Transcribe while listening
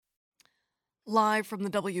Live from the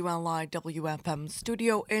WLI WFM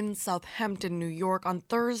studio in Southampton, New York on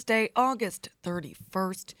Thursday, August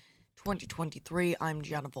 31st, 2023, I'm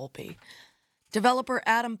Gianna Volpe. Developer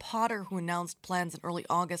Adam Potter, who announced plans in early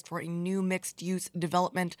August for a new mixed-use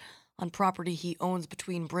development on property he owns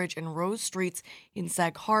between Bridge and Rose Streets in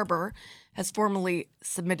Sag Harbor, has formally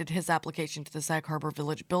submitted his application to the Sag Harbor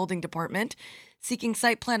Village Building Department, seeking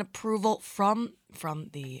site plan approval from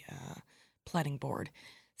the planning board.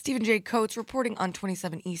 Stephen J. Coates reporting on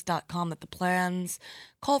 27east.com that the plans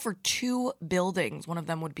call for two buildings. One of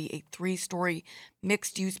them would be a 3-story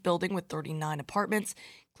mixed-use building with 39 apartments,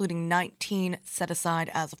 including 19 set aside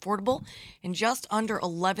as affordable, and just under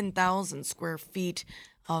 11,000 square feet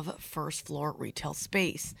of first-floor retail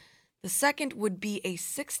space. The second would be a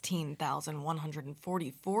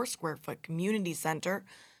 16,144 square foot community center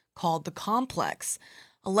called The Complex.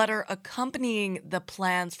 A letter accompanying the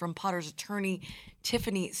plans from Potter's attorney,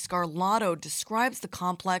 Tiffany Scarlato, describes the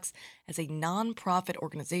complex as a nonprofit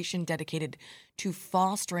organization dedicated to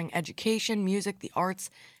fostering education, music, the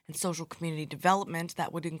arts, and social community development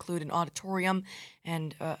that would include an auditorium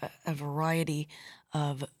and a variety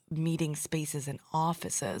of meeting spaces and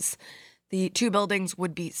offices. The two buildings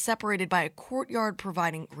would be separated by a courtyard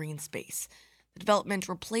providing green space. The development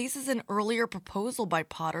replaces an earlier proposal by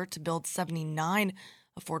Potter to build 79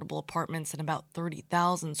 affordable apartments and about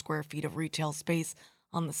 30,000 square feet of retail space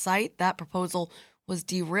on the site. That proposal was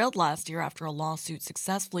derailed last year after a lawsuit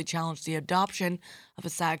successfully challenged the adoption of a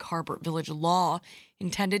Sag Harbor Village law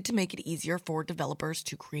intended to make it easier for developers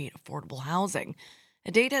to create affordable housing.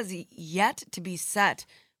 A date has yet to be set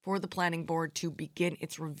for the planning board to begin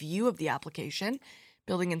its review of the application.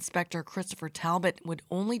 Building Inspector Christopher Talbot would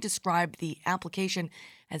only describe the application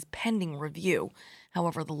as pending review.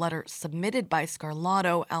 However, the letter submitted by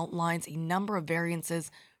Scarlato outlines a number of variances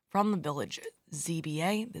from the village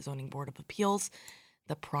ZBA, the Zoning Board of Appeals,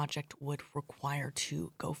 the project would require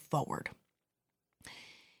to go forward.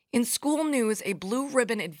 In school news, a Blue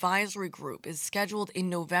Ribbon Advisory Group is scheduled in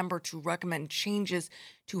November to recommend changes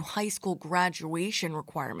to high school graduation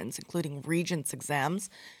requirements, including Regents exams.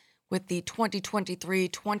 With the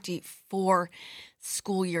 2023-24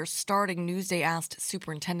 school year starting, Newsday asked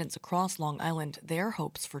superintendents across Long Island their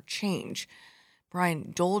hopes for change.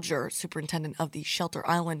 Brian Dolger, superintendent of the Shelter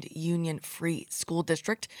Island Union Free School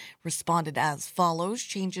District, responded as follows.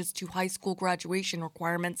 Changes to high school graduation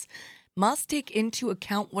requirements must take into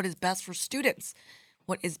account what is best for students.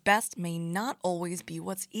 What is best may not always be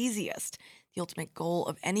what's easiest. The ultimate goal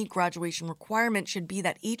of any graduation requirement should be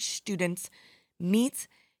that each student meets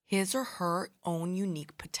his or her own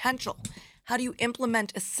unique potential. How do you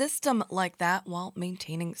implement a system like that while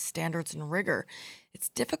maintaining standards and rigor? It's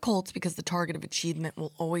difficult because the target of achievement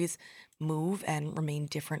will always move and remain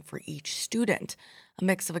different for each student. A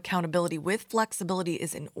mix of accountability with flexibility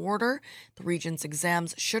is in order. The Regents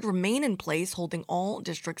exams should remain in place, holding all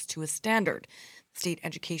districts to a standard. The State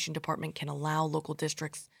Education Department can allow local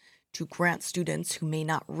districts to grant students who may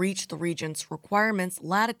not reach the Regents' requirements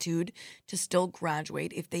latitude to still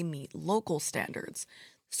graduate if they meet local standards.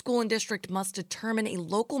 The school and district must determine a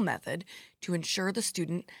local method to ensure the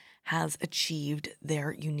student has achieved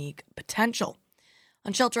their unique potential.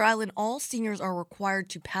 On Shelter Island, all seniors are required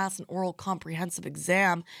to pass an oral comprehensive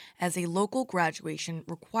exam as a local graduation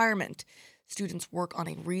requirement. Students work on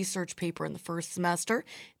a research paper in the first semester.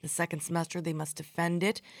 In the second semester, they must defend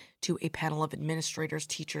it to a panel of administrators,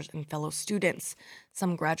 teachers, and fellow students.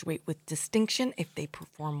 Some graduate with distinction if they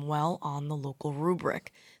perform well on the local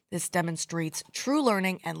rubric. This demonstrates true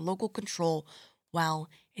learning and local control while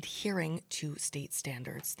adhering to state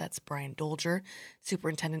standards. That's Brian Dolger,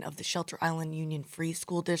 superintendent of the Shelter Island Union Free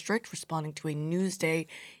School District, responding to a Newsday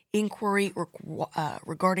inquiry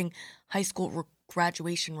regarding high school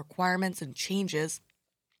graduation requirements and changes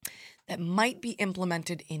that might be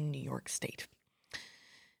implemented in New York State.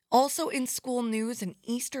 Also in school news, an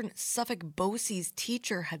Eastern Suffolk BOCES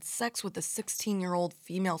teacher had sex with a 16-year-old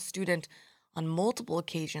female student on multiple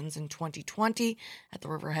occasions in 2020 at the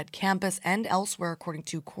Riverhead campus and elsewhere, according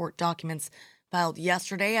to court documents filed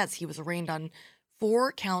yesterday, as he was arraigned on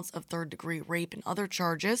 4 counts of third-degree rape and other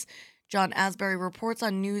charges. John Asbury reports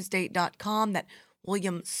on Newsday.com that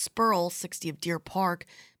William Spurl, 60 of Deer Park,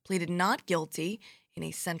 pleaded not guilty in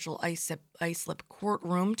a central Islip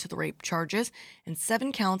courtroom to the rape charges and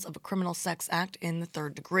 7 counts of a criminal sex act in the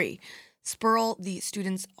third degree. Spurl, the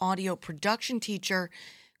student's audio production teacher,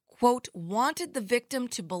 quote, wanted the victim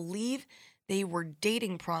to believe they were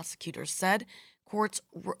dating, prosecutors said. Court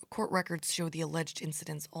records show the alleged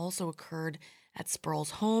incidents also occurred at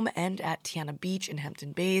Spurl's home and at Tiana Beach in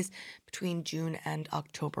Hampton Bays between June and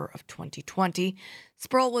October of 2020.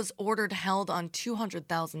 Spurl was ordered held on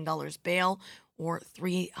 $200,000 bail or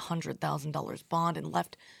 $300,000 bond and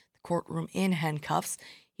left the courtroom in handcuffs.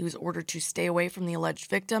 He was ordered to stay away from the alleged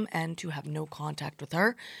victim and to have no contact with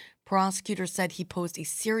her. Prosecutors said he posed a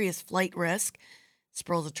serious flight risk.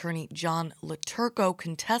 Spurl's attorney, John Liturco,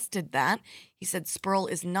 contested that. He said Spurl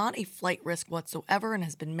is not a flight risk whatsoever and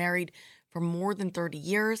has been married for more than 30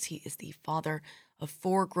 years. He is the father of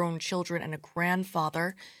 4 grown children and a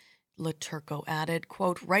grandfather. Liturco added,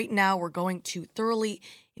 quote, "Right now we're going to thoroughly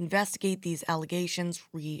investigate these allegations,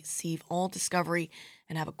 receive all discovery,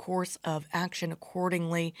 and have a course of action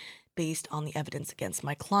accordingly based on the evidence against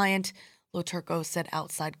my client." Liturco said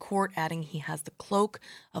outside court, adding he has the cloak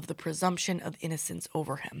of the presumption of innocence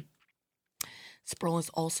over him. Spurl is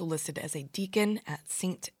also listed as a deacon at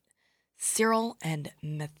St. Cyril and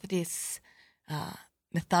Methodius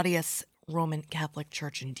Roman Catholic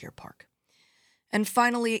Church in Deer Park. And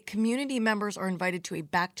finally, community members are invited to a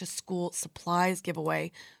back-to-school supplies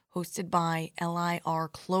giveaway hosted by LIR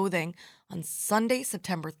Clothing on Sunday,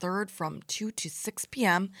 September 3rd from 2 to 6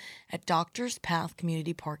 p.m. at Doctors Path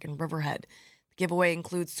Community Park in Riverhead. The giveaway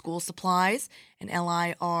includes school supplies and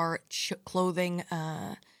LIR clothing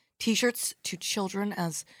T-shirts to children,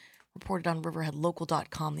 as reported on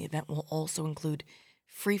riverheadlocal.com. The event will also include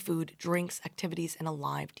free food, drinks, activities, and a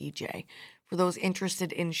live DJ. For those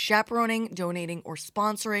interested in chaperoning, donating, or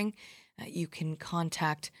sponsoring, you can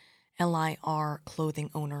contact LIR clothing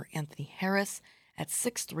owner Anthony Harris at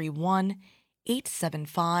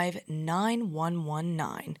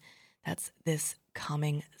 631-875-9119. That's this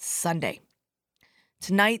coming Sunday.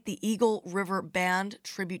 Tonight, the Eagle River Band,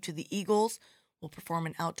 tribute to the Eagles, will perform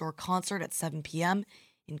an outdoor concert at 7 p.m.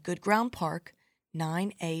 in Good Ground Park,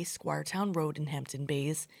 9A Squiretown Road in Hampton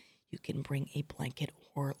Bays. You can bring a blanket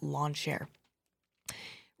or lawn chair.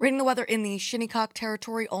 Rating the weather in the Shinnecock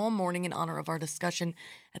territory all morning in honor of our discussion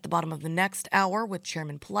at the bottom of the next hour with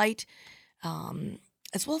Chairman Polite,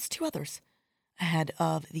 as well as 2 others ahead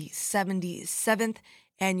of the 77th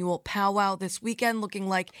annual powwow this weekend, looking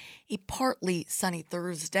like a partly sunny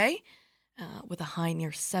Thursday with a high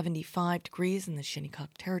near 75 degrees in the Shinnecock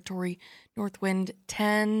territory. North wind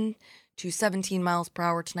 10 to 17 miles per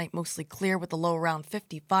hour tonight, mostly clear with a low around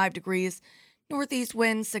 55 degrees. Northeast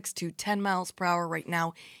wind 6 to 10 miles per hour. Right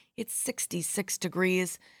now, it's 66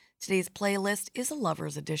 degrees. Today's playlist is a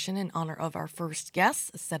lover's edition in honor of our first guests,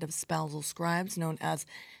 a set of spousal scribes known as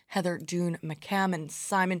Heather Dune Macadam and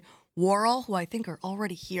Simon Worrall, who I think are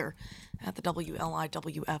already here at the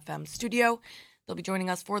WLIW-FM studio. They'll be joining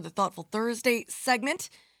us for the Thoughtful Thursday segment.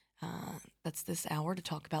 That's this hour to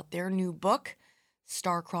talk about their new book,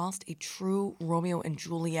 Star-Crossed, a true Romeo and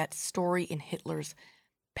Juliet story in Hitler's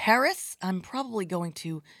Paris. I'm probably going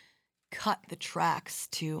to cut the tracks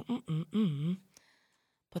to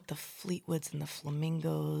put the Fleetwoods and the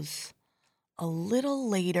Flamingos a little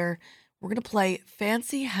later. We're going to play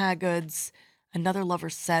Fancy Hagood's Another Lover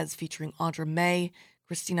Says featuring Audra May,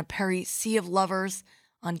 Christina Perri, Sea of Lovers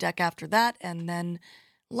on deck after that, and then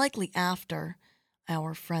likely after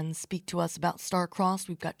our friends speak to us about Star-Crossed,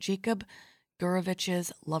 we've got Jacob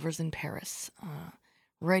Gurovich's Lovers in Paris.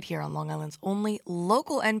 Right here on Long Island's only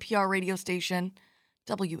local NPR radio station,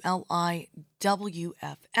 WLIW-FM.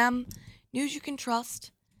 News you can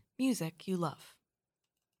trust, music you love.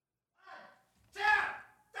 1, 2,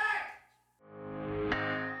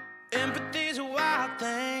 3. Empathy's a wild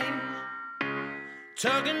thing,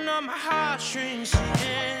 tugging on my heartstrings,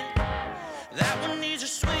 saying that one needs a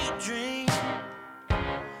sweet dream,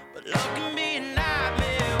 but love can be a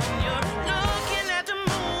nightmare when you're looking at the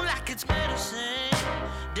moon like it's medicine,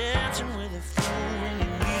 dancing with a fool when you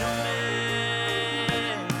need a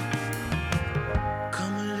man.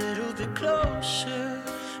 Come a little bit closer,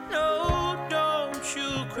 no, don't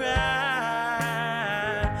you cry.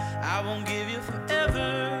 I won't give you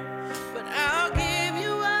forever, but I'll give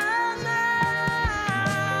you all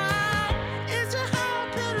now. It's a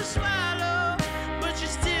hard pill to swallow, but you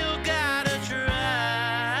still gotta try.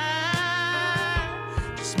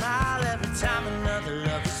 Just smile every time another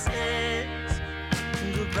lover says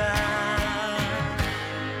goodbye.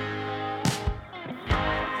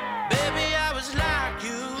 Baby, I was like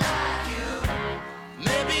you.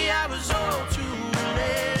 Maybe I was all too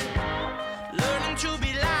late, learning to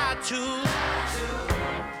be lied to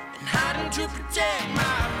and hiding to protect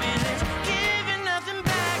my feelings, giving nothing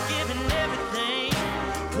back, giving everything,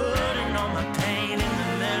 putting all my pain in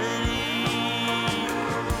the melody.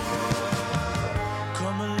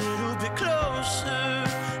 Come a little bit closer,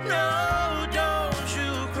 no, don't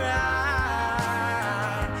you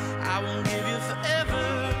cry. I won't give you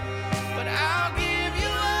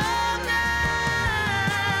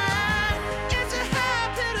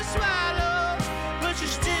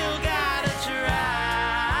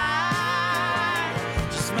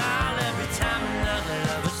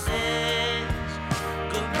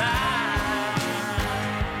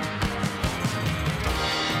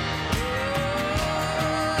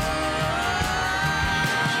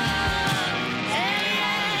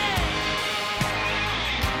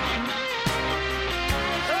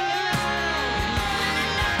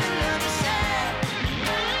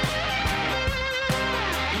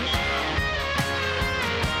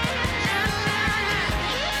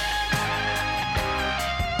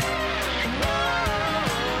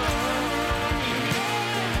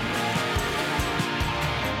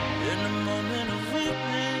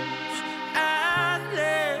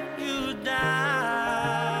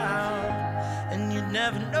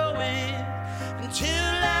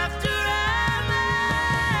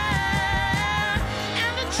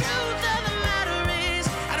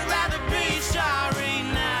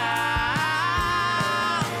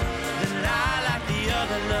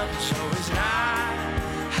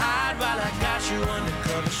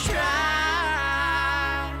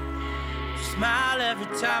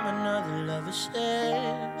time another lover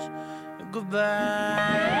says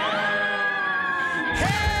goodbye.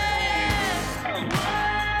 Hey!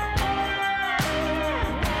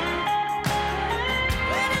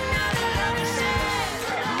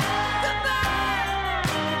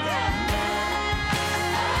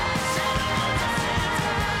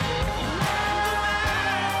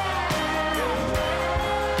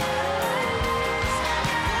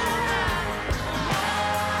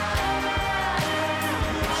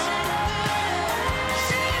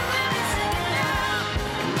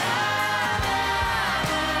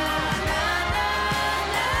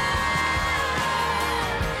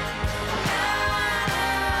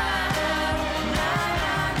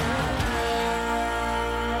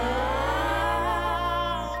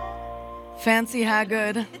 Fancy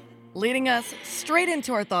Hagood, leading us straight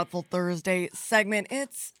into our Thoughtful Thursday segment.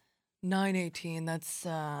 It's 9:18. That's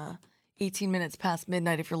 18 minutes past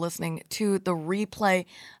midnight if you're listening to the replay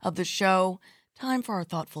of the show. Time for our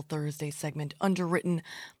Thoughtful Thursday segment, underwritten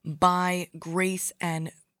by Grace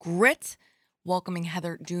and Grit, welcoming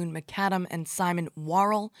Heather Dune Macadam and Simon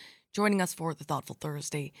Worrall, joining us for the Thoughtful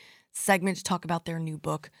Thursday segment to talk about their new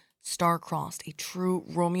book, Star-Crossed, a true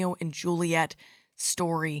Romeo and Juliet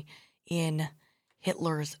story in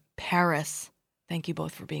Hitler's Paris. Thank you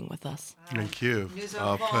both for being with us. Thank you.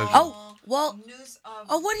 Our pleasure. Oh, well,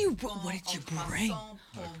 what did you bring?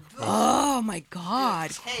 Oh, my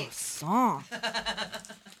God. Croissant.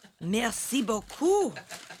 Merci beaucoup.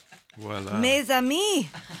 Voilà. Mes amis.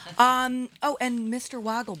 And Mr.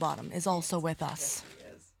 Wagglebottom is also with us.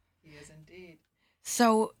 Yes, he is indeed.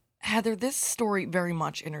 So, Heather, this story very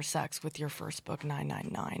much intersects with your first book,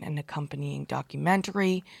 999, an accompanying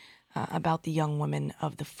documentary about the young women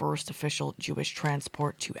of the first official Jewish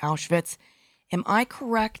transport to Auschwitz. Am I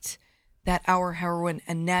correct that our heroine,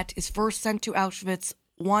 Annette, is first sent to Auschwitz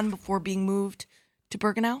I before being moved to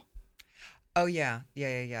Birkenau? Oh, yeah.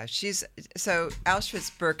 So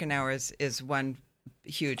Auschwitz-Birkenau is one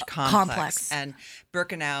huge complex. And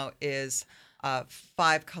Birkenau is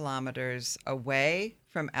 5 kilometers away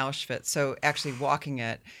from Auschwitz. So actually walking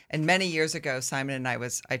it. And many years ago, Simon and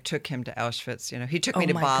I took him to Auschwitz. You know, he took me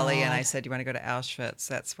to Bali and I said, "You want to go to Auschwitz?"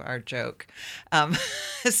 That's our joke.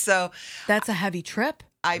 So that's a heavy trip.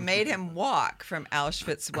 I made him walk from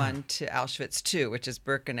Auschwitz I to Auschwitz II, which is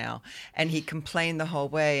Birkenau, and he complained the whole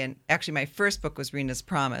way. And actually, my first book was Rena's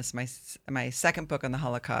Promise. My second book on the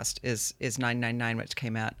Holocaust is 999, which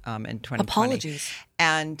came out in 2020. Apologies.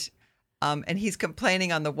 And he's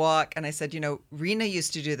complaining on the walk, and I said, Rena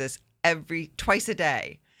used to do this twice a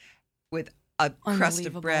day with a crust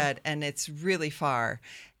of bread, and it's really far.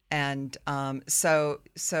 And so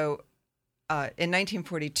in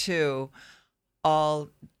 1942. All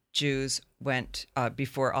Jews went,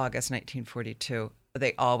 before August 1942,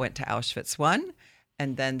 they all went to Auschwitz I,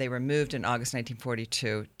 and then they were moved in August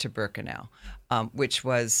 1942 to Birkenau, which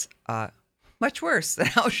was much worse than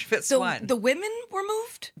Auschwitz I. The women were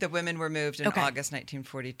moved? The women were moved in August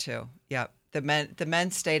 1942. Yeah. The men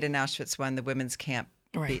stayed in Auschwitz I. The women's camp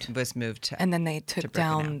was moved to And then they took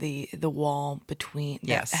down the wall between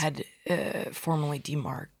that had formerly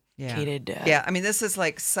demarcated. Yeah, I mean, this is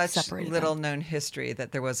like such little known history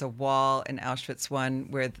that there was a wall in Auschwitz I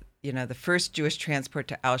where, the first Jewish transport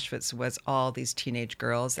to Auschwitz was all these teenage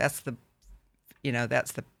girls. That's the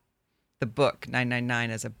book,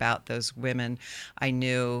 999, is about those women. I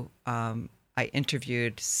knew, I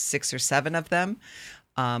interviewed 6 or 7 of them.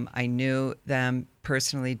 I knew them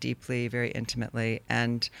personally, deeply, very intimately,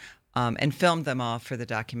 and filmed them all for the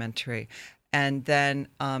documentary. And then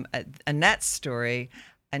Annette's story.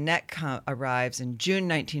 Annette arrives in June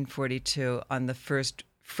 1942 on the first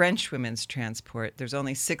French women's transport. There's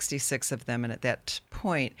only 66 of them, and at that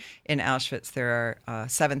point in Auschwitz, there are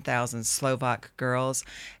 7,000 Slovak girls,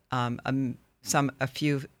 a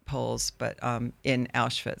few Poles, but in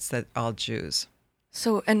Auschwitz, that all Jews.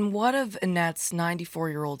 So, and what of Annette's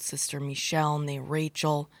 94-year-old sister, Michelle, and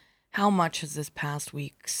Rachel? How much has this past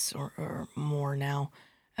week's or more now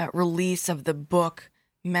release of the book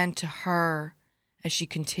meant to her as she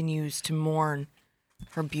continues to mourn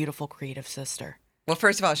her beautiful creative sister? Well,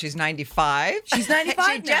 first of all, she's 95. She's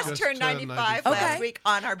 95 She just turned 95 last week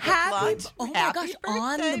on our book launch. Oh my Happy gosh,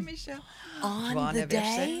 birthday, Michelle. On the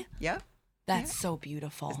day? Yep. That's so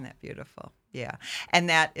beautiful. Isn't that beautiful? Yeah. And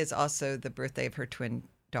that is also the birthday of her twin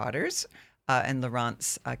daughters. And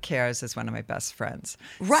Laurence Cares is one of my best friends.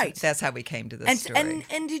 Right. So that's how we came to this story.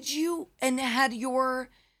 And had your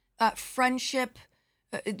friendship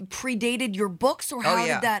predated your books, or how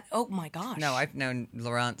did that? Oh my gosh! No, I've known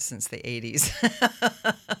Laurence since the 80s.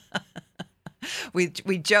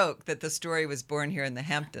 We joke that the story was born here in the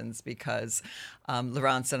Hamptons because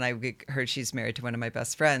Laurence and I, we heard she's married to one of my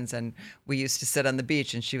best friends, and we used to sit on the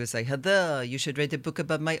beach, and she was like, "Heather, you should write a book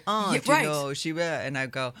about my aunt." Yeah, right. You know, and I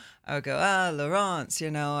would go, Laurence,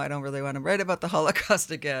 you know, I don't really want to write about the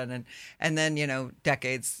Holocaust again, and then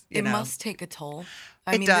decades. It must take a toll.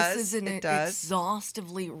 I mean, does. This is an It does.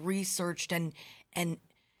 exhaustively researched and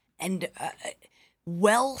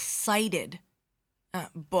well cited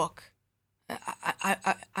book.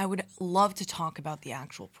 I would love to talk about the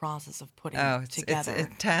actual process of putting it together. It's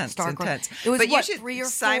intense. Intense. It was but 3 or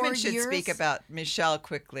 4 Simon years? should speak about Michelle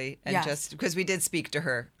quickly, and Yes. just because we did speak to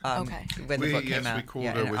her when the book came out. We called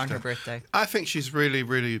her on her birthday. I think she's really,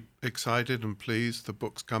 really excited and pleased the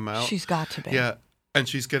book's come out. She's got to be. Yeah. And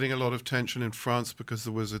she's getting a lot of attention in France because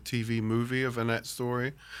there was a TV movie of Annette's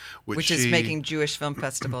story, Which is making Jewish film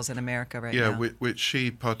festivals in America right now. Yeah, which she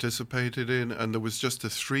participated in. And there was just a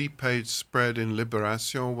 3-page spread in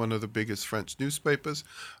Libération, one of the biggest French newspapers,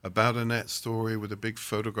 about Annette's story with a big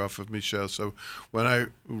photograph of Michelle. So when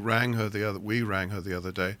we rang her the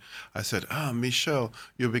other day, I said, Michelle,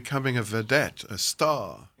 you're becoming a vedette, a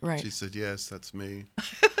star. Right. She said, yes, that's me.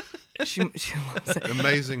 She loves it.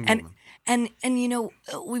 Amazing woman. And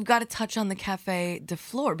we've got to touch on the Café de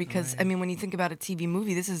Flore because, I mean, when you think about a TV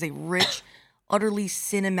movie, this is a rich, utterly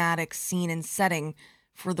cinematic scene and setting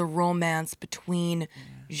for the romance between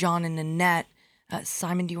Jean and Annette.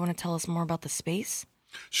 Simon, do you want to tell us more about the space?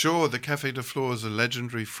 Sure. The Café de Flore is a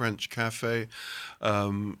legendary French cafe.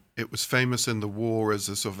 It was famous in the war as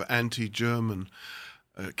a sort of anti-German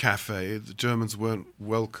cafe. The Germans weren't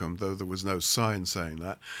welcome, though there was no sign saying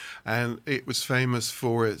that. And it was famous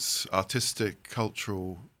for its artistic,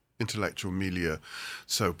 cultural, intellectual milieu.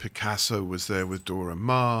 So Picasso was there with Dora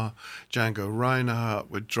Maar. Django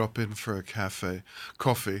Reinhardt would drop in for a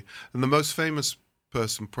coffee. And the most famous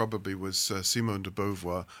person probably was Simone de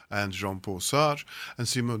Beauvoir and Jean-Paul Sartre. And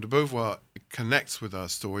Simone de Beauvoir connects with our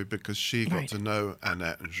story because she got to know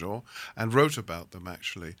Annette and Jean and wrote about them,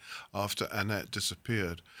 actually, after Annette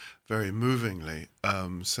disappeared, very movingly,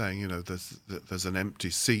 saying, there's an empty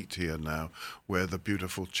seat here now where the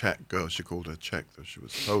beautiful Czech girl, she called her Czech, though she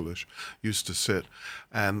was Polish, used to sit.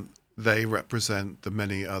 And they represent the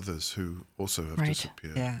many others who also have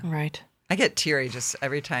disappeared. Yeah. Right. I get teary just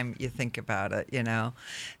every time you think about it,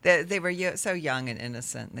 They were so young and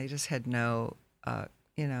innocent. They just had no,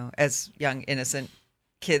 as young, innocent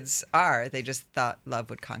kids are, they just thought love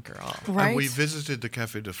would conquer all. Right. And we visited the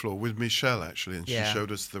Café de Flore with Michelle, actually, and she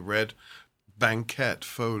showed us the red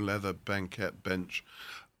faux leather banquette bench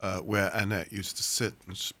where Annette used to sit,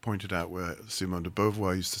 and she pointed out where Simone de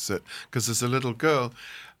Beauvoir used to sit. Because as a little girl,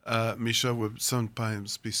 Michelle would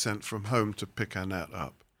sometimes be sent from home to pick Annette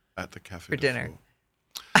up at the Café for de dinner. Flore.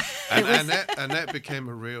 And Annette became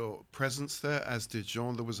a real presence there, as did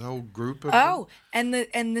Jean. There was a whole group of them.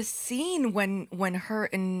 and the scene when her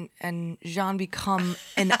and Jean become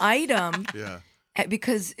an item. Yeah.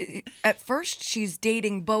 Because at first she's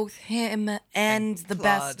dating both him and the Claude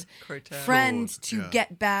best Courtel. friend to Yeah.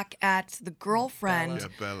 get back at the girlfriend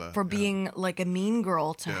Bella, for being like a mean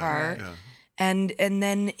girl to her. Yeah. And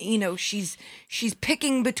then she's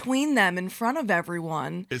picking between them in front of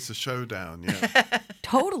everyone. It's a showdown, yeah.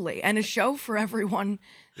 Totally, and a show for everyone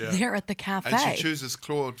there at the cafe. And she chooses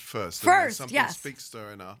Claude first. And then First, something yes. speaks to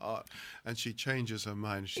her in her heart, and she changes her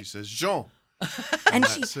mind. She says, Jean. and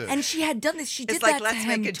that's it. she had done this. She did It's like, that let's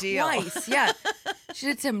to him make a deal. twice. Yeah, she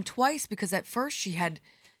did it to him twice because at first she had,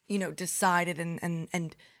 decided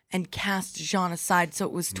and cast Jean aside. So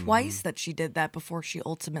it was twice that she did that before she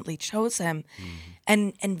ultimately chose him,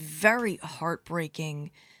 and very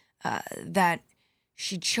heartbreaking that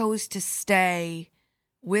she chose to stay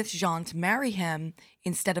with Jean to marry him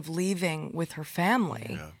instead of leaving with her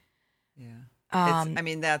family. Yeah. Yeah.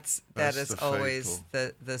 That That's is the always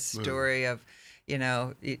fatal the story of, you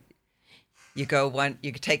go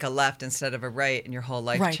you take a left instead of a right, and your whole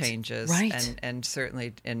life changes. Right. And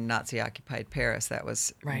certainly in Nazi-occupied Paris, that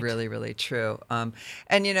was Right. really, really true. And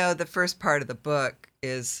the first part of the book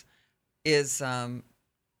is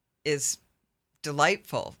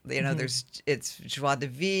delightful. It's joie de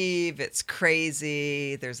vivre. It's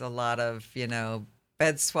crazy. There's a lot of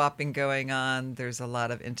bed swapping going on. There's a lot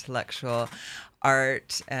of intellectual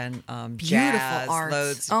art and Beautiful jazz, art.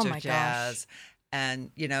 loads Oh of my jazz. And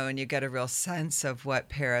you get a real sense of what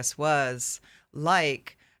Paris was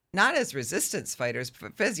like, not as resistance fighters,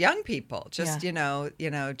 but as young people, just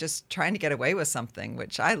just trying to get away with something,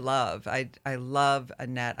 which I love. I love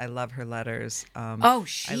Annette. I love her letters.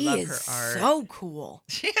 She I love is her art. so cool.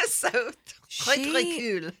 She is so très,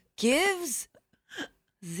 très cool. Gives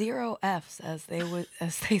 0 Fs, as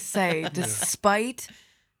they say, despite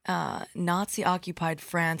Nazi-occupied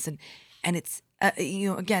France, and it's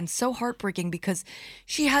again so heartbreaking because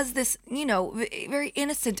she has this very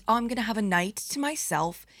innocent. Oh, I'm gonna have a night to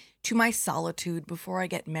myself, to my solitude before I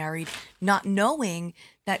get married, not knowing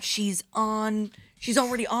that she's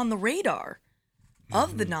already on the radar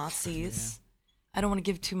of the Nazis. Yeah. I don't want to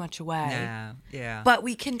give too much away. Yeah. But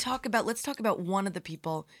let's talk about one of the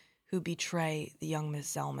people who betray the young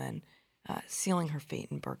Miss Zellman, sealing her fate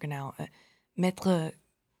in Birkenau. Maître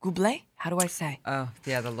Goubelet? How do I say? Oh,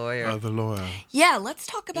 yeah, the lawyer. The lawyer. Yeah, let's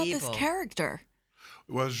talk about Evil. this character.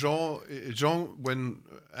 Well, Jean, when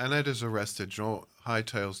Annette is arrested, Jean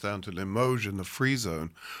hightails down to Limoges in the free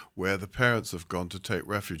zone, where the parents have gone to take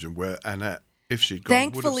refuge, and where Annette, if she'd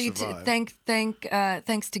gone, would have survived.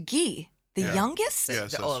 Thanks to Guy, the youngest.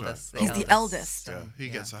 Yes, the oldest. right. He's the eldest. Yeah, he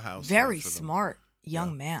gets a house. Very for them. smart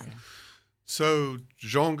young man. Yeah. So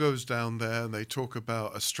Jean goes down there, and they talk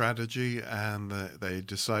about a strategy, and they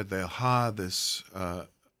decide they'll hire this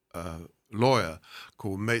lawyer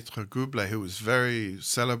called Maître Goubelet, who was very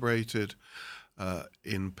celebrated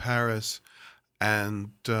in Paris,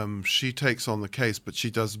 and she takes on the case, but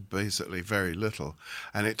she does basically very little.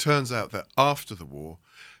 And it turns out that after the war,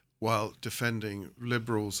 while defending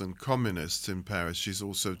liberals and communists in Paris, she's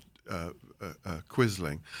also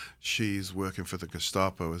Quisling. She's working for the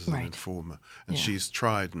Gestapo as an informer, and she's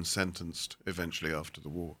tried and sentenced eventually after the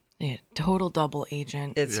war. Yeah, total double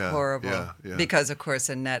agent. It's horrible. Yeah. Because, of course,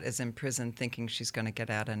 Annette is in prison thinking she's going to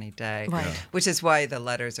get out any day. Right. Yeah. Which is why the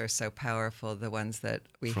letters are so powerful, the ones that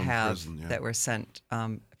we From have prison, that were sent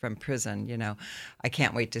from prison. I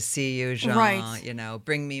can't wait to see you, Jean. Right.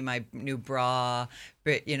 Bring me my new bra.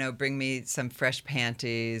 Bring me some fresh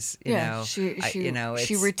panties.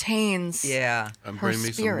 She retains. Yeah. And her bring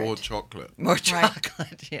me spirit. some more chocolate. More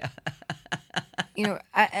chocolate, yeah.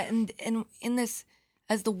 And in this,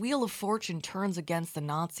 as the wheel of fortune turns against the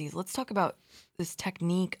Nazis, let's talk about this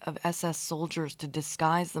technique of SS soldiers to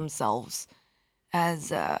disguise themselves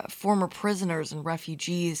as former prisoners and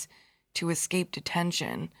refugees to escape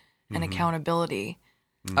detention and accountability.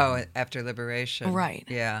 Oh, after liberation. Right.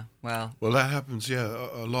 Yeah, well. Well, that happens,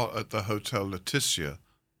 a lot at the Hotel Laetitia.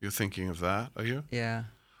 You're thinking of that, are you? Yeah.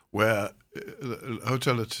 Where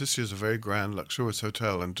Hotel Laetitia is a very grand, luxurious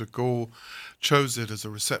hotel, and de Gaulle chose it as a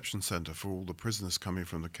reception center for all the prisoners coming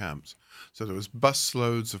from the camps. So there was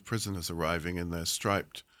busloads of prisoners arriving in their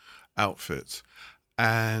striped outfits.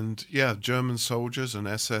 And, German soldiers and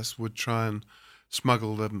SS would try and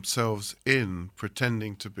smuggle themselves in,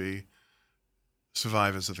 pretending to be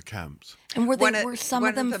survivors of the camps. And were some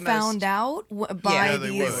of them found out by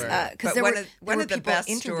these? Because there were one of the best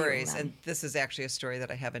stories, and this is actually a story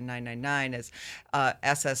that I have in 999, is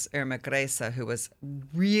SS Irma Grese, who was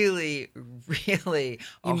really, really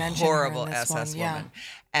a horrible SS woman,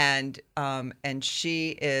 and she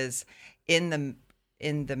is in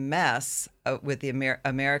the mess with the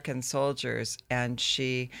American soldiers, and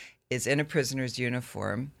she is in a prisoner's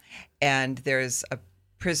uniform, and there's a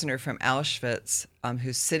prisoner from Auschwitz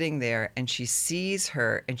who's sitting there, and she sees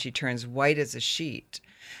her, and she turns white as a sheet,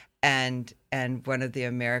 and one of the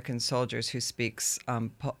American soldiers who speaks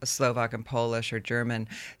Slovak and Polish or German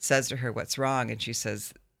says to her, "What's wrong?" And she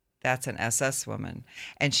says, "That's an SS woman,"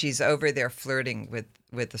 and she's over there flirting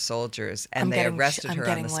with the soldiers, and they arrested her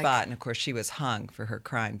on the spot, and of course she was hung for her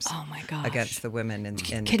crimes. Oh my gosh. Against the women in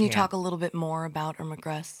Can the you camp. talk a little bit more about Irma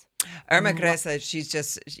Grese? Irma Grese, she's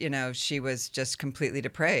just, she was just completely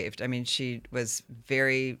depraved. I mean, she was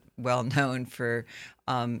very well known for,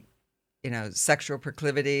 sexual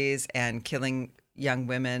proclivities and killing young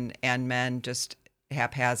women and men just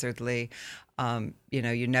haphazardly.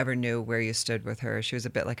 You never knew where you stood with her. She was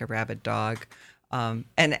a bit like a rabid dog. And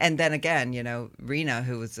then again, Rena,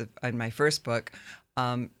 who was in my first book,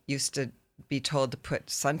 used to be told to put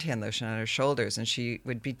suntan lotion on her shoulders, and she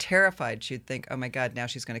would be terrified. She'd think, "Oh my God, now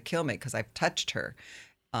she's going to kill me because I've touched her."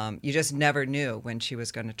 You just never knew when she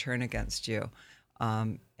was going to turn against you,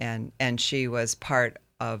 and she was part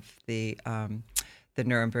of the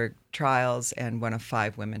Nuremberg trials, and one of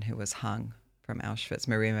 5 women who was hung from Auschwitz: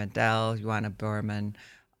 Marie Mandel, Joanna Bormann,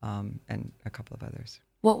 and a couple of others.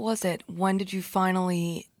 What was it? When did you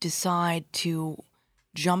finally decide to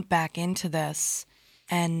jump back into this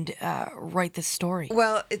and write this story?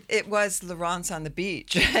 Well, it was Laurence on the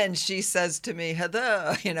beach, and she says to me,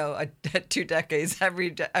 "Heather," 2 decades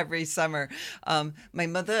every summer. My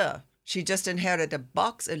mother, she just inherited a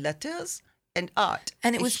box of letters and art.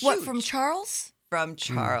 And it was huge. what, from Charles? from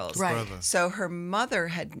Charles. Right. Brother. So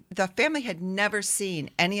the family had never seen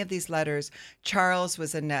any of these letters. Charles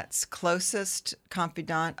was Annette's closest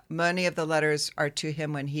confidant. Many of the letters are to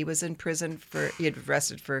him when he was in prison he had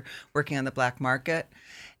arrested for working on the black market.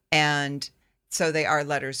 And so they are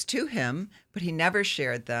letters to him, but he never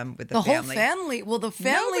shared them with the family. Whole family. Well, the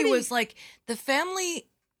family Nobody- was like, the family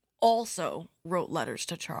also wrote letters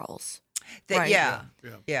to Charles. Right.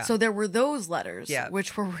 Yeah. So there were those letters, Yeah.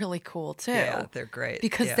 which were really cool too. Yeah, they're great.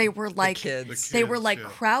 Because Yeah. they were like kids. they were kids, like yeah.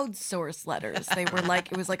 crowdsourced letters. They were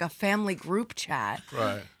like it was like a family group chat.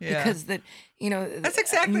 Right. Yeah. Because That's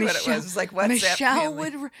exactly what it was. It was like WhatsApp Michelle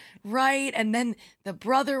family. would write, and then the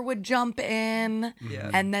brother would jump in,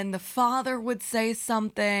 Yeah. and then the father would say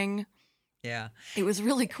something. Yeah. It was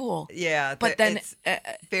really cool. Yeah. But then it's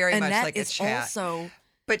very much Annette like a is chat. also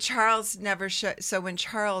But Charles never showed. So when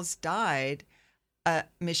Charles died,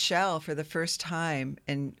 Michelle, for the first time,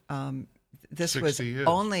 and this 60 was years.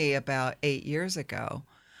 only about 8 years ago,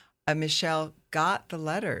 Michelle got the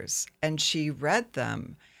letters and she read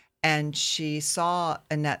them, and she saw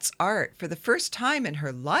Annette's art for the first time in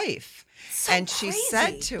her life. So and she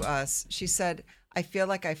said crazy. to us, she said, "I feel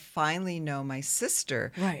like I finally know my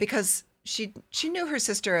sister," Right. because she knew her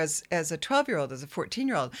sister as a 12-year-old, as a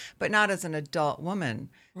 14-year-old, but not as an adult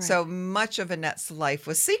woman. Right. So much of Annette's life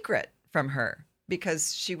was secret from her,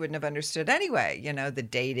 because she wouldn't have understood anyway, the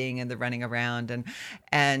dating and the running around,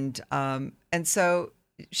 and so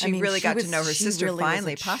she really got to know her sister really was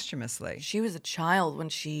finally posthumously. She was a child when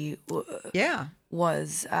she Yeah.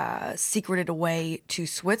 was secreted away to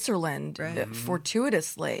Switzerland Right.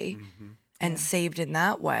 fortuitously and saved in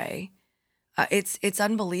that way. It's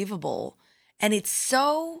unbelievable, and it's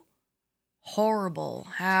so horrible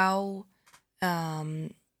how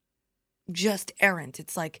just errant.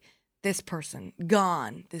 It's like this person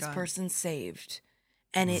gone, this Gone. person saved,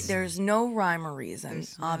 and there's no rhyme or reason,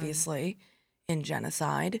 There's none. obviously, in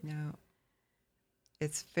genocide. No.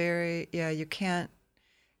 It's very, you can't,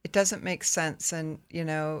 it doesn't make sense. And,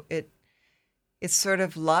 it's sort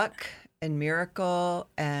of luck and miracle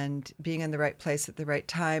and being in the right place at the right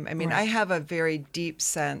time. I mean, Right. I have a very deep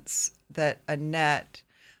sense that Annette,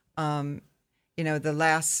 we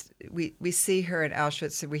see her in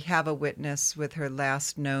Auschwitz, so we have a witness with her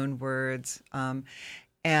last known words.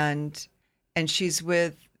 And she's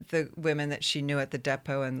with the women that she knew at the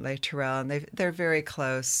depot in Les Tourelles, and they're very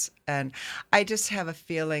close. And I just have a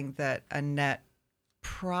feeling that Annette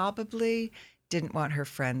probably didn't want her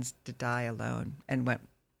friends to die alone and went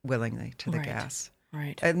willingly to the Right. gas.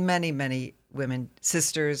 Right. And many, many women,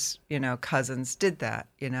 sisters, cousins did that,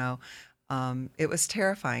 It was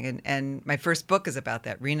terrifying. And my first book is about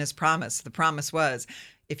that, Rena's Promise. The promise was,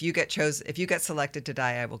 if you get selected to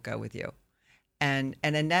die, I will go with you. And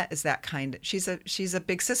Annette is that kind. She's a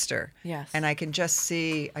big sister. Yes. And I can just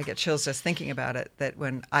see, I get chills just thinking about it, that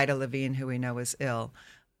when Ida Levine, who we know is ill,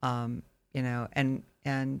 and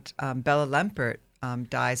Bella Lempert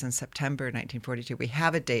dies in September 1942. We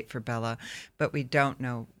have a date for Bella, but we don't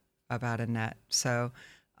know about Annette. So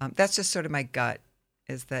that's just sort of my gut,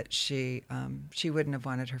 is that she wouldn't have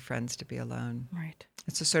wanted her friends to be alone. Right.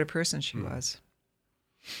 It's the sort of person she was.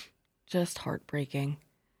 Just heartbreaking.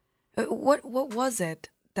 What was it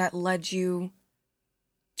that led you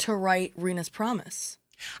to write Rena's Promise?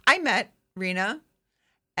 I met Rena,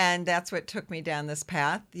 and that's what took me down this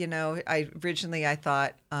path. I originally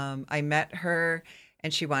thought I met her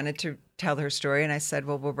and she wanted to tell her story, and I said,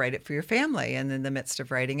 well, we'll write it for your family. And in the midst of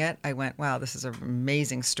writing it, I went, wow, this is an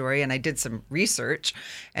amazing story. And I did some research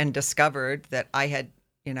and discovered that I had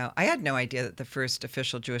no idea that the first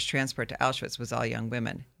official Jewish transport to Auschwitz was all young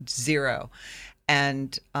women, 0.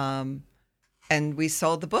 And we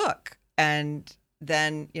sold the book. And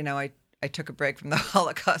then, I took a break from the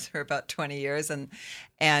Holocaust for about 20 years and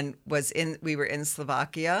we were in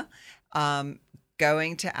Slovakia,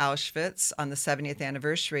 going to Auschwitz on the 70th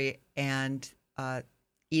anniversary. And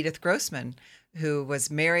Edith Grossman, who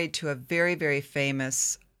was married to a very, very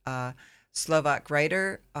famous Slovak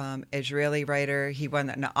writer, Israeli writer. He won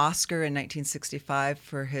an Oscar in 1965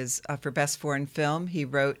 for Best Foreign Film. He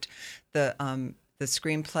wrote the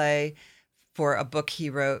screenplay for a book he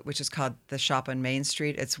wrote, which is called The Shop on Main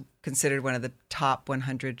Street. It's considered one of the top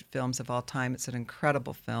 100 films of all time. It's an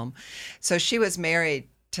incredible film. So she was married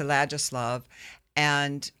to Ladislav.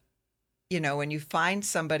 And, when you find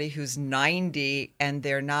somebody who's 90 and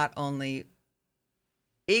they're not only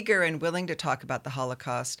eager and willing to talk about the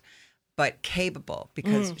Holocaust, but capable,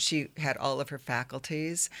 because she had all of her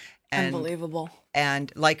faculties. And, Unbelievable.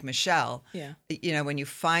 And like Michelle, Yeah. when you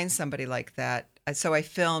find somebody like that. So I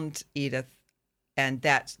filmed Edith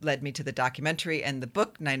that led me to the documentary and the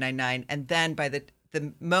book 999. And then by the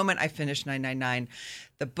moment I finished 999,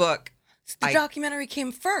 the book. The documentary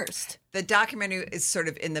came first. The documentary is sort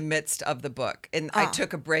of in the midst of the book. And I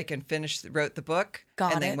took a break and wrote the book.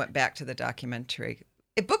 And then went back to the documentary.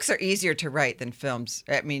 Books are easier to write than films.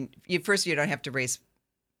 I mean, you don't have to raise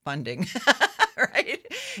funding, right?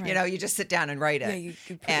 You just sit down and write it. Yeah, you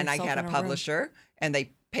and I had a publisher, and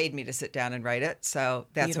they paid me to sit down and write it. So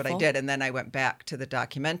that's what I did. And then I went back to the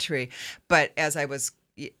documentary. But as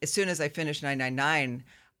soon as I finished 999,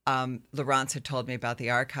 Laurence had told me about the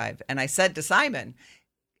archive. And I said to Simon,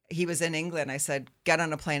 he was in England, I said, get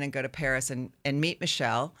on a plane and go to Paris and meet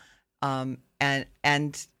Michel and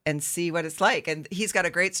see what it's like. And he's got a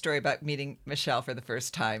great story about meeting Michel for the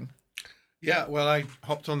first time. Yeah, well, I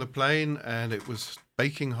hopped on the plane and it was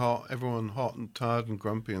baking hot, everyone hot and tired and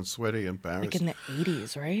grumpy and sweaty in Paris. Like in the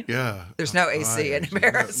 80s, right? Yeah. There's no AC in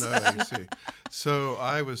Paris. No AC. So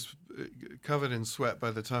I was covered in sweat by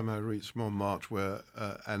the time I reached Montmartre, where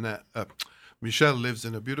Michel lives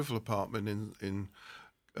in a beautiful apartment in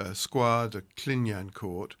Square de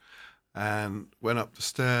Clignancourt, and went up the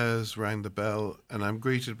stairs, rang the bell, and I'm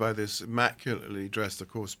greeted by this immaculately dressed, of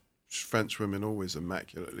course, French women always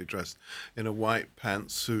immaculately dressed, in a white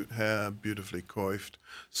pantsuit, hair beautifully coiffed,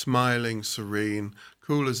 smiling, serene,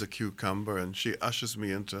 cool as a cucumber, and she ushers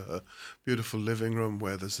me into her beautiful living room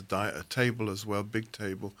where there's a table as well, big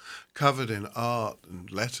table, covered in art and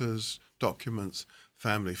letters, documents,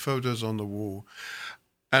 family photos on the wall.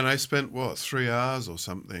 And I spent, 3 hours or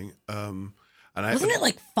something. Wasn't it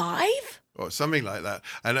like 5? Or something like that.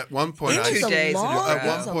 And at one point, I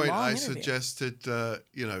suggested,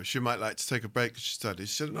 she might like to take a break because she studied.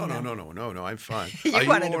 She said, no, I'm fine. You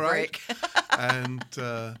wanted a break. And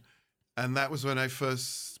that was when I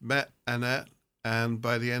first met Annette. And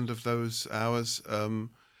by the end of those hours,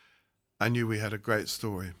 I knew we had a great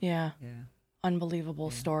story. Yeah. Unbelievable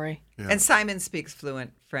story. Yeah. And Simon speaks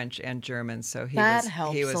fluent French and German, so he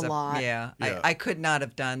helps a lot. Yeah. I could not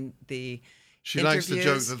have done the She interviews. likes to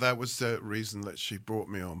joke that was the reason that she brought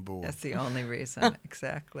me on board. That's the only reason,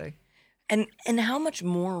 exactly. And how much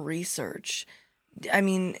more research? I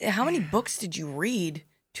mean, how many books did you read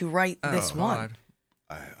to write this one?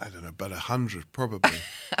 I don't know, about 100 probably.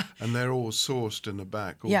 And they're all sourced in the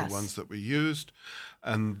back, all the ones that we used.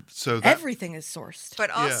 And so everything is sourced. But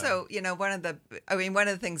also, one of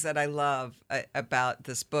the things that I love about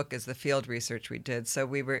this book is the field research we did. So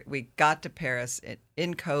we got to Paris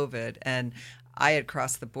in COVID, and I had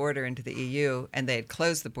crossed the border into the EU, and they had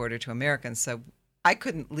closed the border to Americans. So I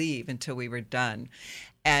couldn't leave until we were done.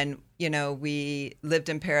 And, we lived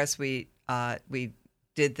in Paris. We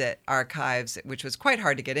did the archives, which was quite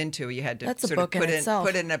hard to get into. You had to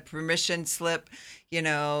put in a permission slip,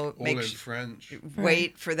 all in French.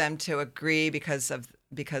 Wait for them to agree because of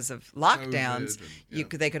lockdowns.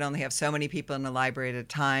 They could only have so many people in the library at a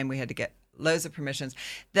time. We had to get loads of permissions.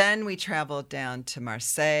 Then we traveled down to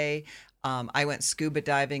Marseille. I went scuba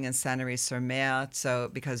diving in Sanary-sur-Mer,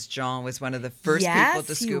 because Jean was one of the first people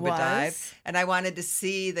to scuba dive, and I wanted to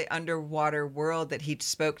see the underwater world that he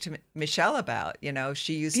spoke to Michel about.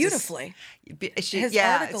 She used beautifully. His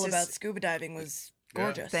article about scuba diving was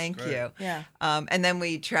gorgeous. Thank you. Yeah. And then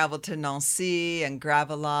we traveled to Nancy and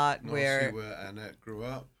Gravelotte, where Annette grew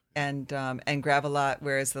up. And Gravelotte,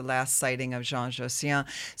 where is the last sighting of Jean Josien.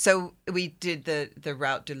 So we did the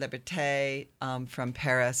Route de Liberté from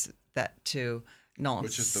Paris to Nancy.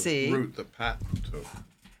 Which is the route that Patton took.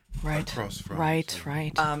 Right. Across France.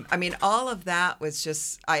 Right. All of that was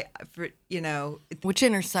just, which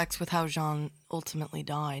intersects with how Jean ultimately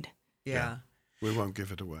died. Yeah. We won't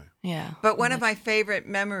give it away. Yeah. But one of my favorite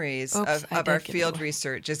memories of our field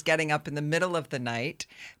research is getting up in the middle of the night,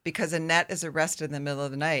 because Annette is arrested in the middle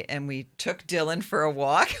of the night, and we took Dylan for a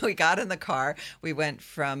walk. We got in the car. We went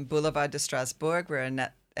from Boulevard de Strasbourg, where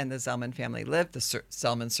Annette and the Zellman family lived, the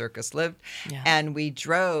Zellman Circus lived, and we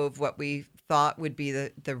drove what we thought would be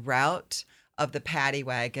the route of the paddy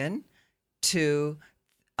wagon to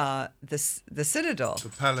the Citadel. The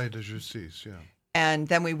Palais de Justice, yeah. And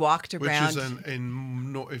then we walked around. Which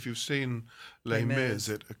is if you've seen Les Mis,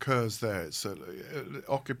 it occurs there. It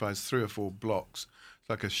occupies 3 or 4 blocks. It's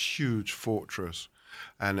like a huge fortress,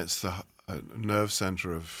 and it's the nerve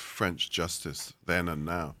center of French justice then and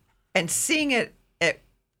now. And seeing it at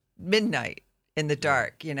midnight in the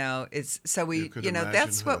dark, is so we,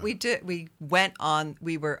 that's what we did. We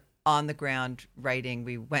were on the ground writing.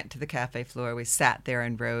 We went to the cafe floor. We sat there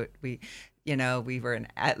and wrote. We were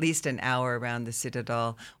at least an hour around the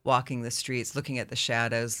Citadel, walking the streets, looking at the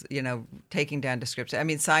shadows, taking down descriptions. I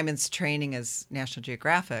mean, Simon's training is National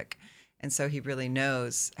Geographic, and so he really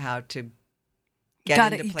knows how to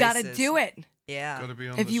get into You places. gotta do it. Yeah. Got to be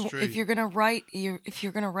on If the you street. if you're gonna write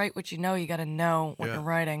what you know, you gotta know what Yeah. you're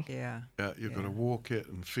writing. Yeah. Yeah, you've got to walk it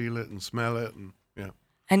and feel it and smell it, and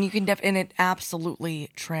And you can and it absolutely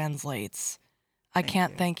translates. I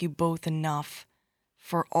can't you. thank you both enough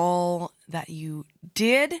for all that you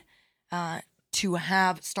did to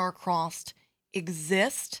have Star-Crossed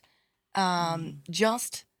exist.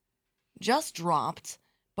 Just dropped,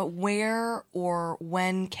 but where or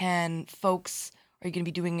when can folks? Are you going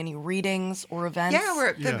to be doing any readings or events? Yeah, we're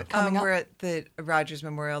at the Rogers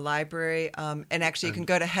Memorial Library. And actually, you can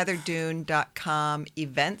go to heatherdune.com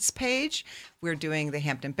events page. We're doing the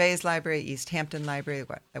Hampton Bays Library, East Hampton Library,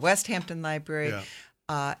 the West Hampton Library.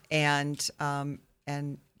 Yeah.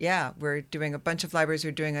 And yeah, we're doing a bunch of libraries.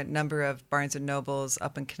 We're doing a number of Barnes and Nobles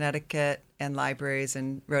up in Connecticut and libraries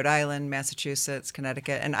in Rhode Island, Massachusetts,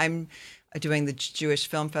 Connecticut. And I'm doing the Jewish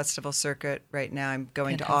Film Festival circuit right now. I'm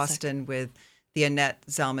going to Austin with the Annette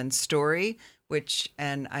Zellman story,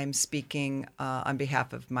 and I'm speaking on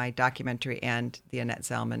behalf of my documentary and the Annette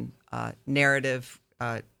Zellman narrative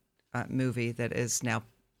movie that is now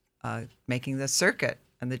making the circuit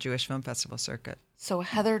and the Jewish Film Festival circuit. So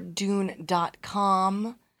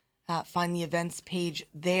heatherdune.com, find the events page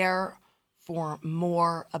there for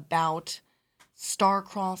more about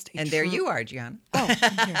Star-Crossed. And there you are, Gianna. Oh,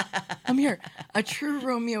 I'm here. A true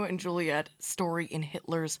Romeo and Juliet story in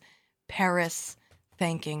Hitler's Paris,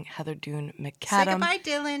 thanking Heather Dune Macadam. Say goodbye,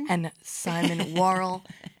 Dylan. And Simon Worrall.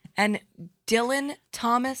 And Dylan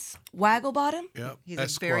Thomas Wagglebottom. Yep. He's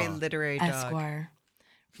Esquire. a very literary dog. Esquire.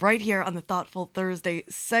 Right here on the Thoughtful Thursday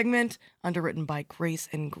segment, underwritten by Grace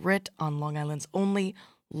and Grit on Long Island's only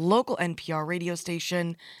local NPR radio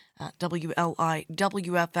station,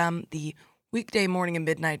 WLIWFM, the weekday morning and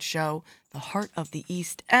midnight show, the heart of the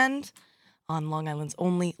East End, on Long Island's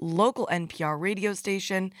only local NPR radio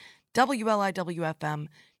station, WLIWFM,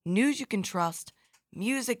 news you can trust,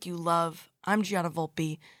 music you love. I'm Gianna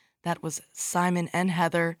Volpe. That was Simon and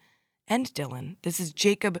Heather and Dylan. This is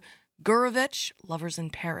Jacob Gurovich, Lovers in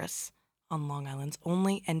Paris, on Long Island's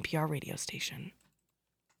only NPR radio station.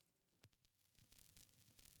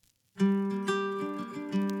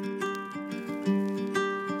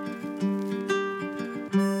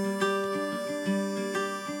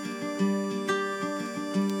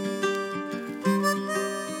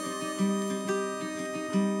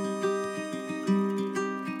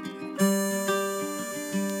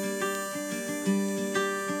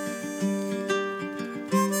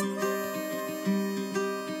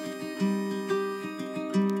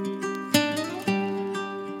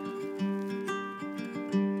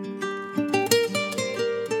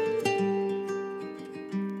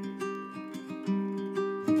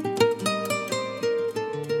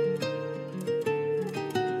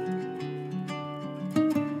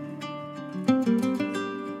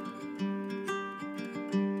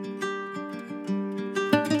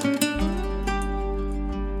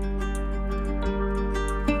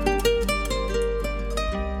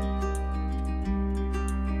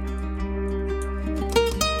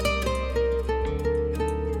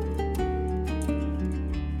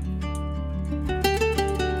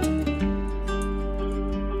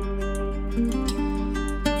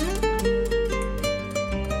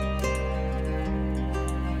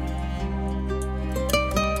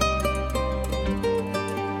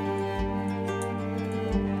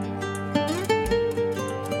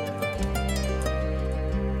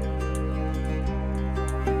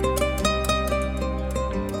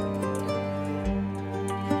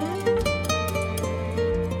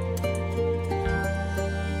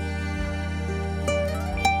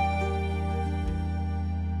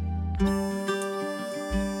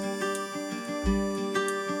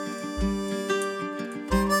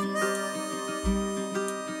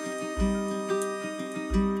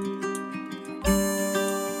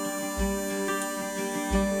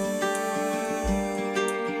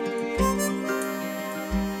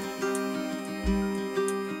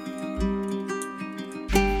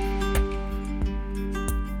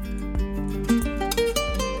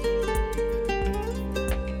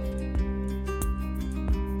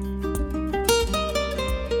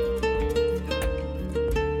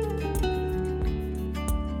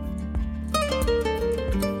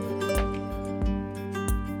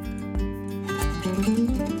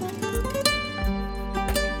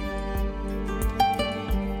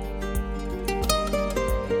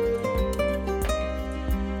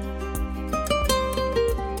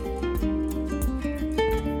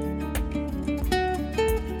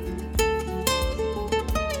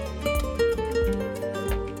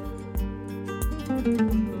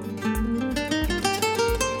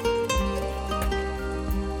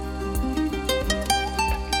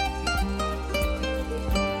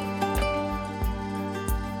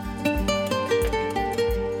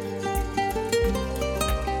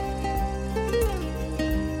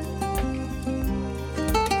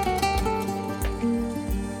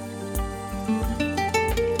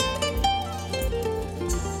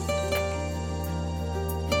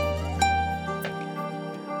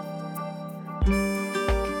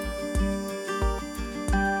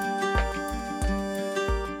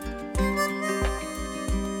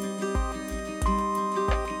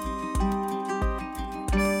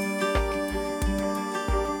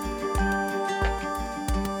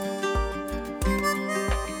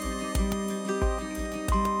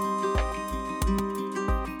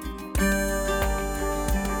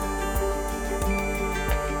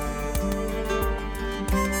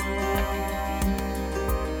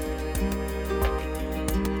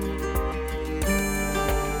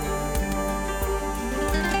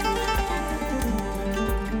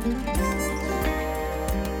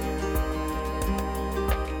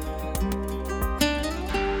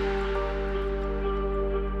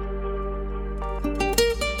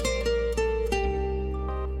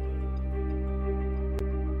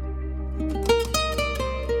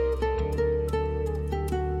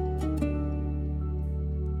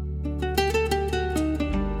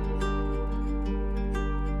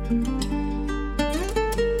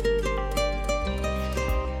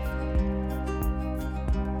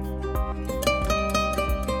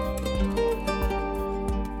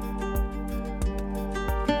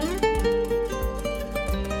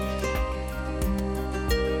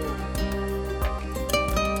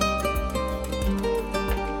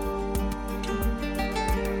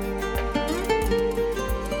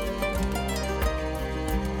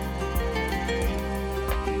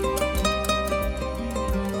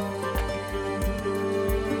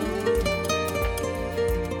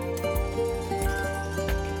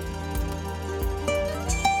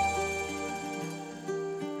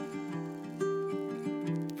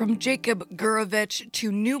 From Jacob Gurovich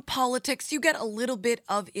to new politics, you get a little bit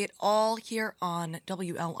of it all here on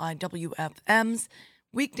WLIWFM's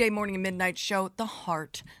weekday morning and midnight show, The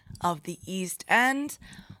Heart of the East End.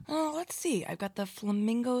 Let's see. I've got the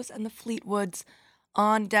Flamingos and the Fleetwoods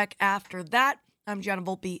on deck after that. I'm Gianna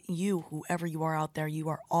Volpe. You, whoever you are out there, you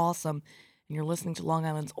are awesome. And you're listening to Long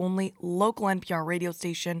Island's only local NPR radio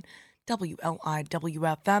station,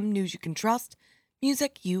 WLIWFM. News you can trust,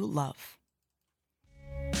 music you love.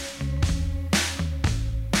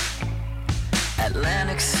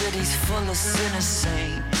 Atlantic City's full of sinner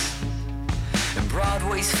saints, and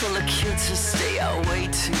Broadway's full of kids who stay out way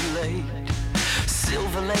too late.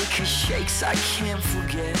 Silver Lake shakes, I can't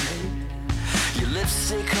forget your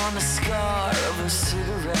lipstick on the scar of a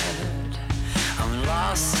cigarette. I'm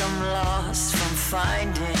lost from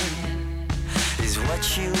finding, is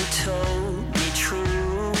what you told me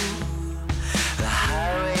true? The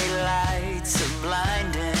highway lights are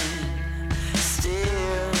blinding,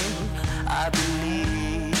 still I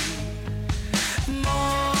believe.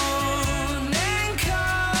 Morning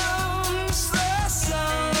comes, the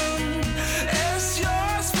sun is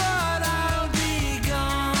yours, but I'll be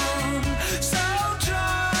gone. So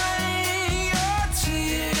dry your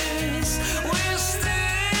tears, we're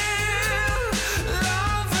still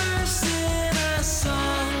lovers in a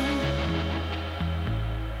song.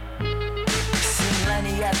 See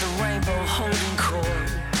Lenny at the Rainbow holding court.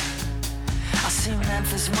 See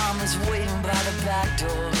Memphis mamas waiting by the back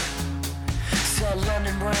door. Saw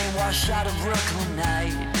London rain wash out of Brooklyn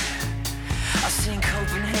night. I've seen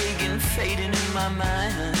Copenhagen fading in my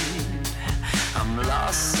mind. I'm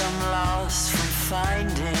lost from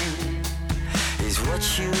finding, is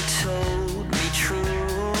what you told me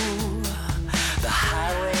true? The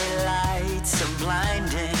highway lights are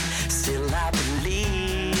blinding, still I believe.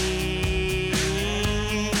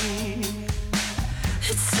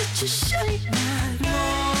 It's such a shame.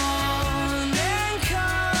 Morning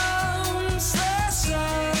comes, the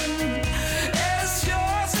sun is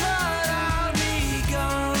yours, but I'll be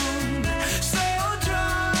gone. So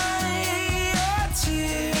dry your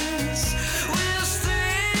tears, we're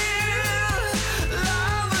still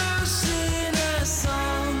lovers in a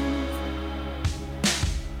song.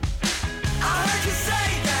 I heard you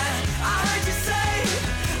say that, I heard you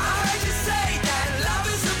say that love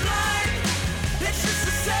is a blind. It's just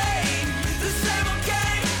the same old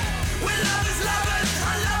game. We love is lovers,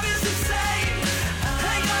 our love is insane.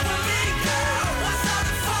 Hang on with me, girl, what's all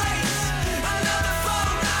the fights? Another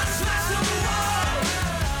phone, I'll smash on the wall.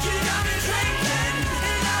 You got me drinking,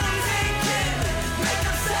 and I'm thinking, make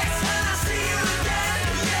up sex when I see you again,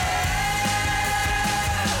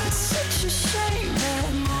 yeah. It's such a shame that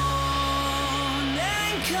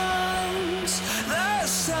morning comes, the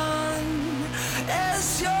sun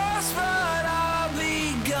is yours, but I'll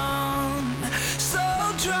be gone. So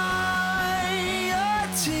dry your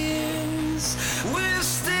tears, we're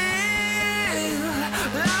still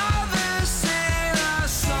lovers in a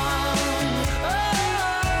song.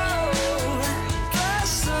 Oh, the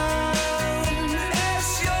sun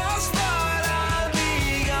is yours, but I'll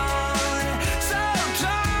be gone. So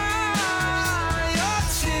dry your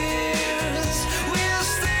tears, we're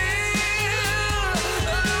still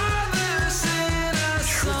lovers in a song.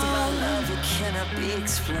 Truth about love, it cannot be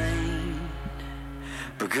explained.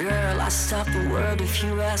 But girl, I stop the world if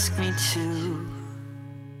you ask me to.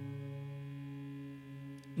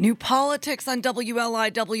 New politics on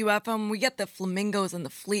WLIWFM. We get the Flamingos and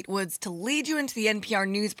the Fleetwoods to lead you into the NPR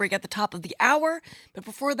news break at the top of the hour. But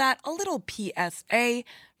before that, a little PSA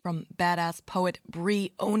from badass poet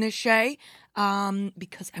Bree Onishay,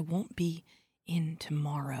 because I won't be in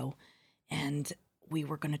tomorrow. And we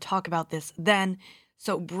were going to talk about this then.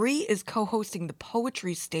 So Bree is co-hosting the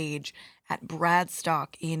poetry stage at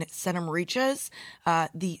Bradstock in Santa Maricias.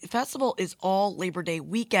 The festival is all Labor Day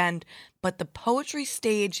weekend, but the poetry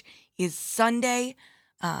stage is Sunday,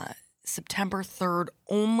 September 3rd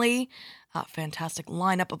only. Fantastic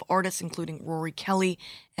lineup of artists, including Rory Kelly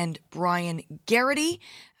and Brian Garrity.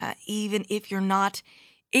 Even if you're not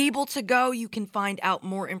able to go, you can find out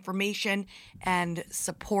more information and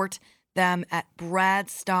support them at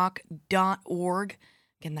bradstock.org.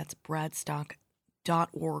 Again, that's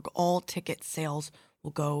bradstock.org. All ticket sales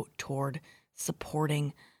will go toward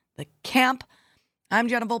supporting the camp. I'm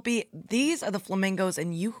Gianna Volpe. These are the Flamingos,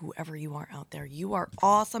 and you, whoever you are out there, you are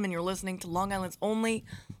awesome, and you're listening to Long Island's only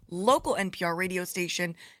local NPR radio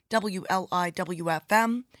station,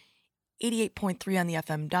 WLIWFM, 88.3 on the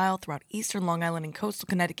FM dial throughout eastern Long Island and coastal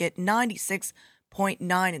Connecticut,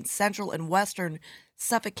 96.9 in central and western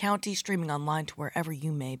Suffolk County, streaming online to wherever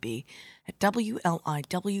you may be at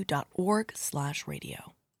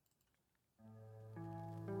WLIW.org/radio.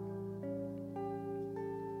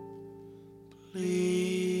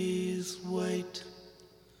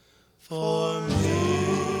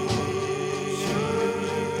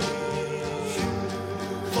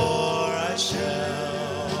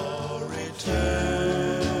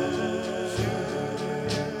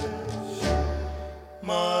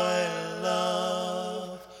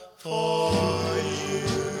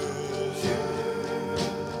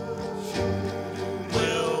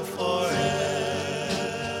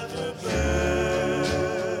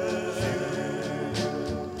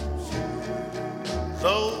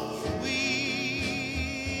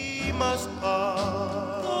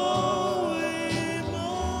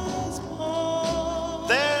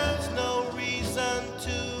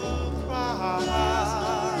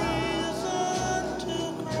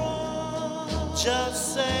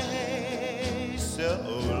 Just say so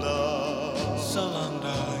long. So long,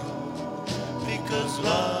 darling. Because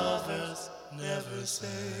lovers never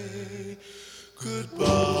say goodbye.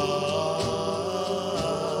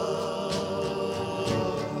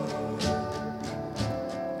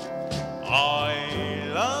 I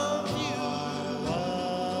love you,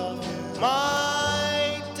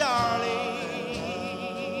 my darling,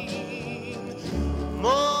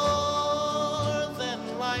 more than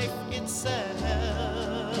life itself.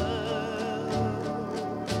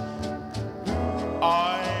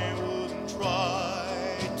 I wouldn't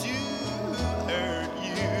try to hurt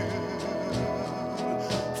you,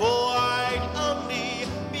 for I'd only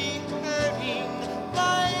be hurting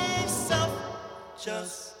myself.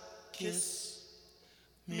 Just kiss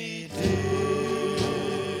me, dear,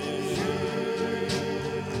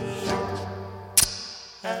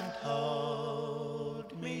 and hold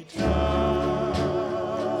me tight,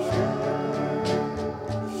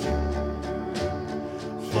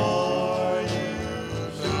 for you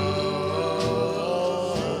know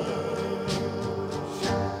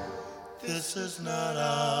this is not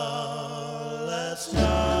our last time.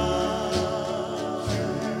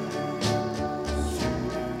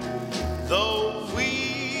 Though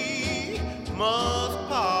we must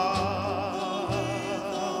part,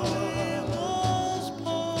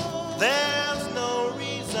 there's no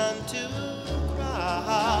reason to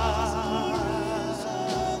cry.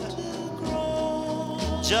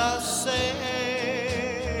 Just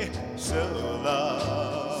say so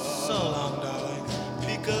long. So long, darling.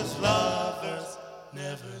 Because lovers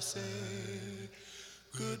never say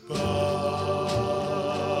goodbye.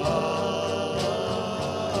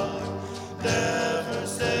 Never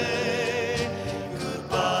say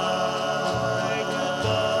goodbye,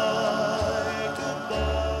 goodbye, goodbye.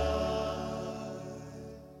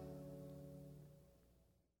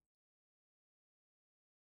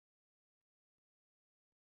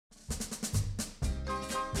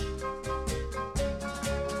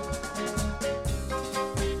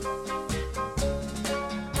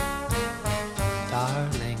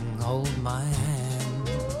 Darling, hold my hand.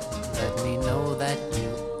 Let me know that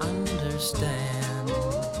you understand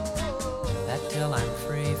that till I'm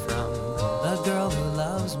free from the girl who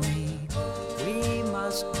loves me, we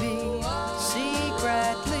must be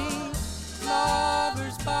secretly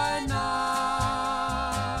lovers by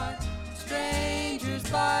night, strangers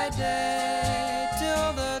by day,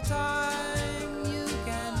 till the time you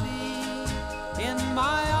can be in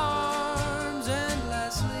my arms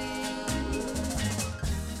endlessly.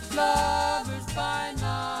 Lovers by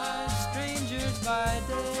night, strangers by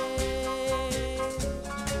day.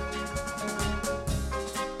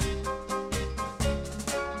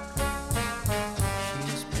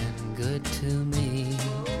 She's been good to me,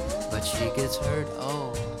 but she gets hurt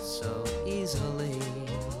oh so easily.